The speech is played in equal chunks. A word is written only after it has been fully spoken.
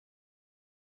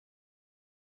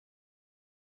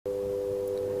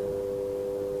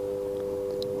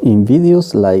In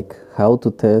videos like how to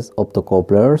test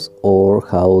optocouplers or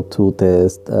how to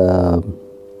test the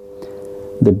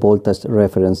voltage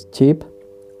reference chip,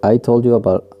 I told you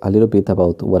about a little bit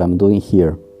about what I'm doing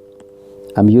here.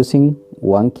 I'm using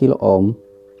 1 kilo ohm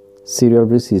serial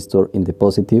resistor in the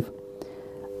positive.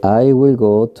 I will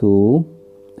go to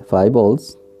 5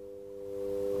 volts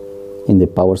in the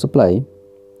power supply,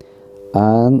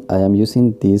 and I am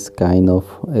using this kind of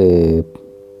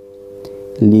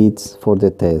leads for the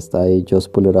test. I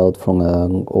just pull it out from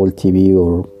an old TV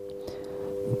or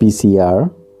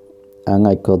VCR, and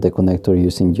I cut the connector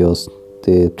using just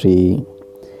the 3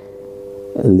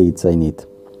 leads I need.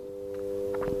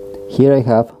 Here I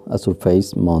have a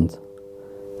surface mount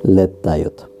LED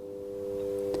diode.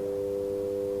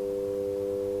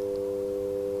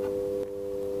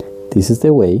 This is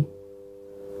the way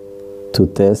to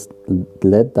test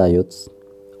LED diodes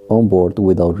on board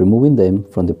without removing them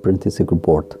from the printed circuit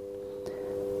board.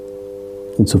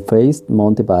 In surface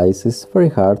mount device, it's very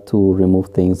hard to remove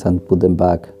things and put them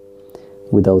back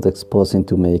without exposing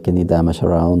to make any damage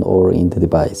around or in the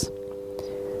device.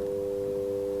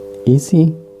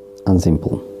 Easy and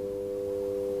simple.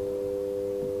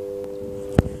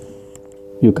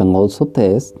 You can also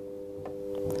test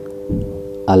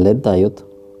a LED diode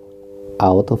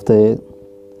out of the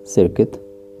circuit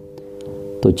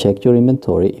to check your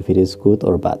inventory if it is good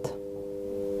or bad.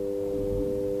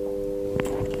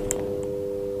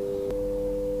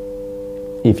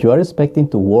 If you are expecting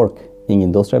to work in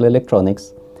industrial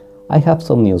electronics, I have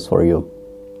some news for you.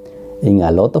 In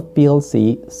a lot of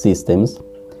PLC systems,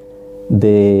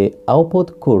 the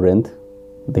output current,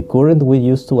 the current we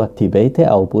use to activate the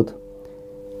output,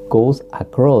 goes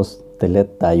across the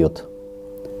LED diode.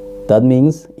 That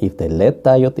means if the LED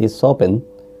diode is open,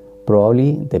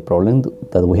 probably the problem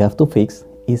that we have to fix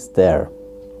is there.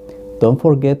 Don't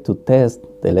forget to test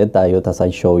the LED diode as I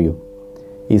show you.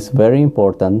 It's very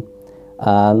important,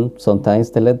 and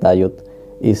sometimes the LED diode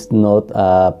is not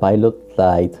a pilot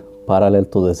light parallel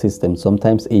to the system.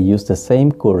 Sometimes it uses the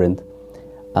same current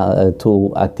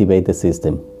to activate the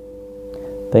system.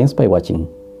 Thanks for watching.